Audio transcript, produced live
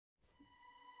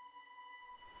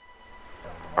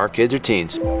our kids are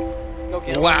teens.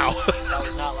 Wow. That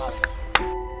was not loud.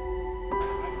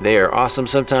 They are awesome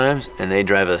sometimes, and they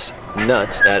drive us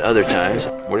nuts at other times.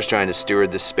 We're just trying to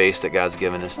steward this space that God's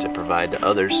given us to provide to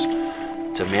others,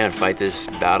 to, man, fight this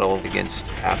battle against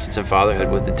absence and fatherhood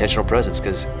with intentional presence,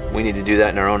 because we need to do that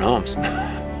in our own homes,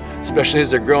 especially as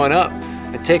they're growing up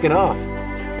and taking off.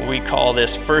 We call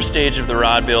this first stage of the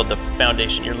rod build the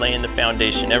foundation. You're laying the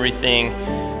foundation. Everything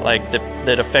like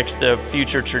that affects the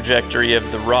future trajectory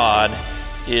of the rod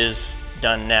is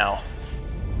done now.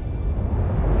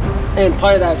 And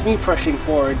part of that is me pushing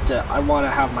forward to, I want to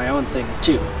have my own thing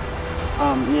too.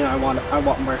 You know, I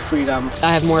want more freedom.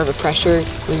 I have more of a pressure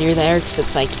when you're there because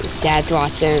it's like Dad's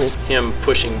watching. Him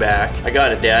pushing back. I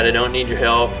got it, Dad. I don't need your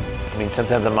help. I mean,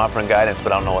 sometimes I'm offering guidance,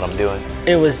 but I don't know what I'm doing.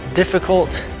 It was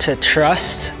difficult to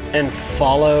trust and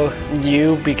follow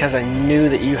you because I knew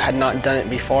that you had not done it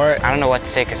before. I don't know what to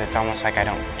say because it's almost like I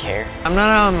don't care. I'm not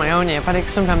out on my own yet, but it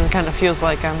sometimes kind of feels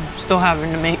like I'm still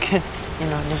having to make, you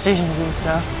know, decisions and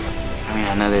stuff. I mean,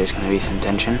 I know there's going to be some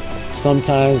tension.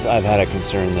 Sometimes I've had a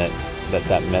concern that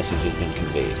message has been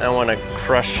conveyed. I want to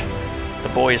crush the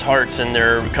boys' hearts and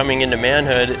they're coming into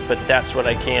manhood, but that's what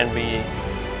I can be.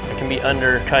 I can be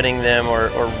undercutting them or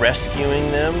rescuing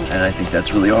them. And I think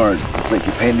that's really hard. It's like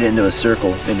you're painted into a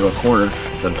circle, into a corner.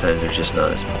 Sometimes there's just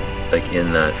not as, like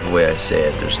in that way I say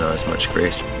it, there's not as much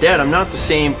grace. Dad, I'm not the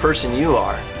same person you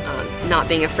are. Not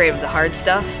being afraid of the hard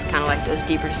stuff, kind of like those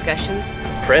deeper discussions.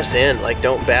 Press in, like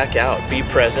don't back out. Be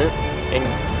present and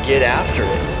get after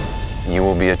it. You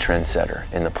will be a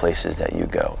trendsetter in the places that you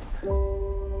go.